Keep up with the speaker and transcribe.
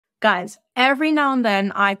Guys, every now and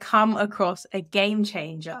then I come across a game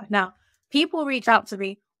changer. Now, people reach out to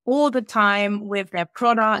me all the time with their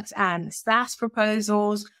products and SaaS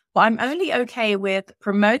proposals, but I'm only okay with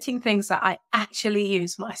promoting things that I actually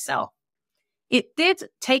use myself. It did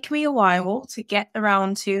take me a while to get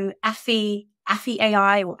around to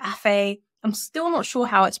AFFI.AI or AFFI. I'm still not sure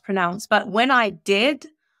how it's pronounced, but when I did,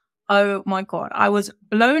 oh my God, I was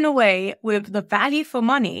blown away with the value for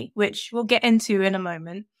money, which we'll get into in a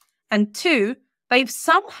moment. And two, they've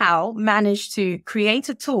somehow managed to create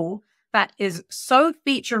a tool that is so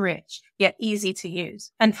feature rich, yet easy to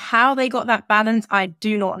use. And how they got that balance, I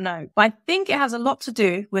do not know. But I think it has a lot to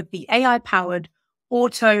do with the AI powered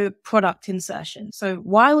auto product insertion. So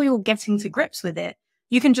while you're getting to grips with it,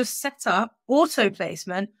 you can just set up auto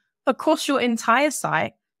placement across your entire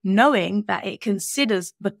site, knowing that it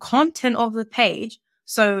considers the content of the page,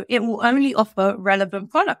 so it will only offer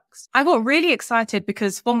relevant products. I got really excited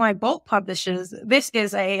because for my bulk publishers, this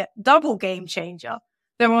is a double game changer.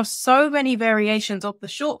 There are so many variations of the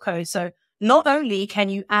shortcode. So not only can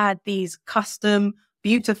you add these custom,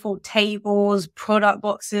 beautiful tables, product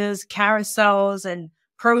boxes, carousels, and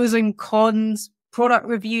pros and cons, product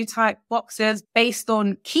review type boxes based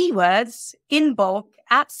on keywords in bulk,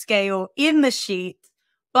 at scale, in the sheet,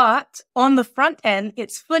 but on the front end,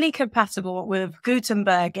 it's fully compatible with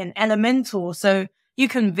Gutenberg and Elementor, so you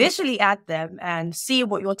can visually add them and see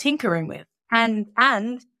what you're tinkering with. And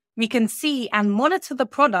we can see and monitor the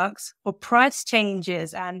products for price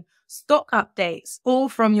changes and stock updates, all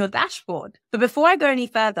from your dashboard. But before I go any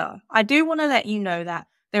further, I do want to let you know that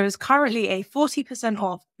there is currently a 40%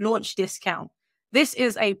 off launch discount. This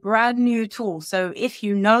is a brand new tool, so if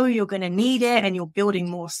you know you're going to need it and you're building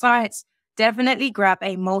more sites, definitely grab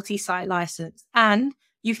a multi-site license, and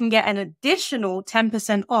you can get an additional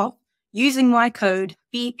 10% off using my code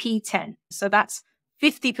BP10. So that's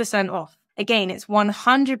 50% off. Again, it's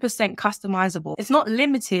 100% customizable. It's not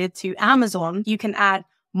limited to Amazon. You can add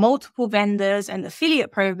multiple vendors and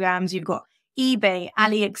affiliate programs. You've got eBay,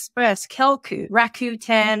 AliExpress, Kelku,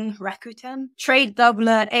 Rakuten, Trade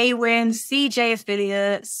Doubler, Awin, CJ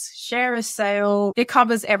Affiliates, Share a Sale. It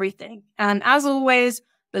covers everything. And as always,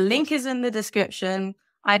 the link is in the description.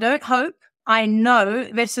 I know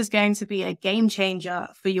this is going to be a game changer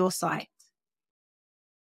for your site.